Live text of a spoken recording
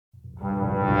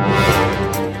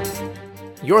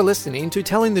You're listening to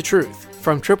Telling the Truth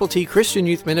from Triple T Christian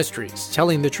Youth Ministries,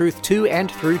 telling the truth to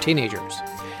and through teenagers.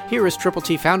 Here is Triple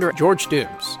T founder George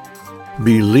Dooms.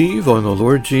 Believe on the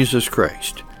Lord Jesus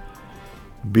Christ,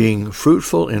 being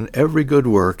fruitful in every good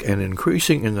work and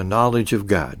increasing in the knowledge of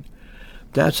God.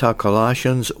 That's how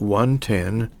Colossians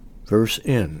 1:10 verse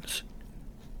ends.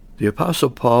 The Apostle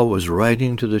Paul was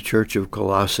writing to the church of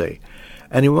Colossae,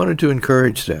 and he wanted to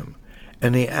encourage them.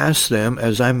 And he asked them,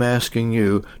 as I'm asking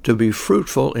you, to be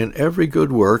fruitful in every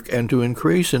good work and to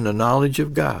increase in the knowledge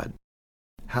of God.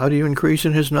 How do you increase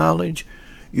in His knowledge?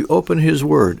 You open His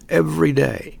Word every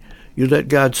day. You let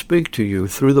God speak to you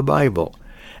through the Bible.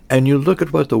 And you look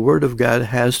at what the Word of God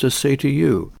has to say to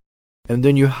you. And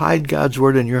then you hide God's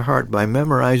Word in your heart by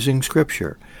memorizing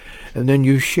Scripture. And then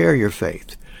you share your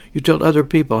faith. You tell other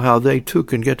people how they too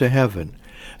can get to heaven.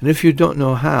 And if you don't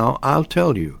know how, I'll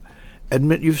tell you.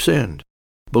 Admit you've sinned.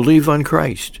 Believe on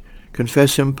Christ.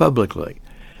 Confess Him publicly.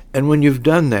 And when you've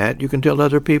done that, you can tell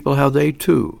other people how they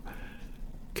too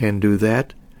can do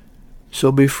that.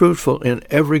 So be fruitful in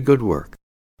every good work.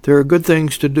 There are good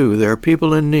things to do. There are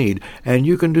people in need, and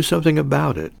you can do something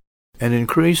about it. And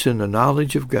increase in the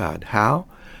knowledge of God. How?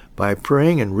 By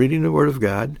praying and reading the Word of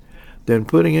God, then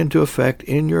putting into effect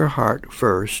in your heart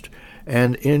first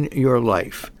and in your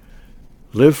life.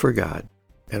 Live for God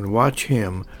and watch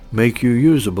Him make you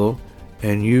usable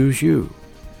and use you.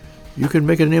 You can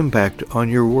make an impact on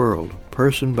your world,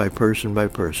 person by person by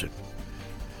person.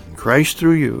 And Christ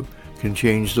through you can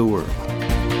change the world.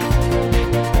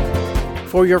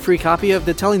 For your free copy of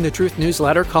the Telling the Truth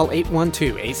newsletter, call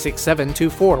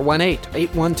 812-867-2418,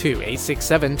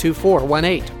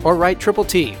 812-867-2418, or write Triple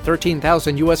T,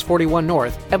 13,000 U.S. 41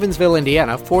 North, Evansville,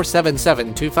 Indiana,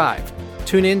 47725.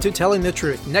 Tune in to Telling the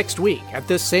Truth next week at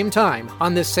this same time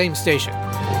on this same station.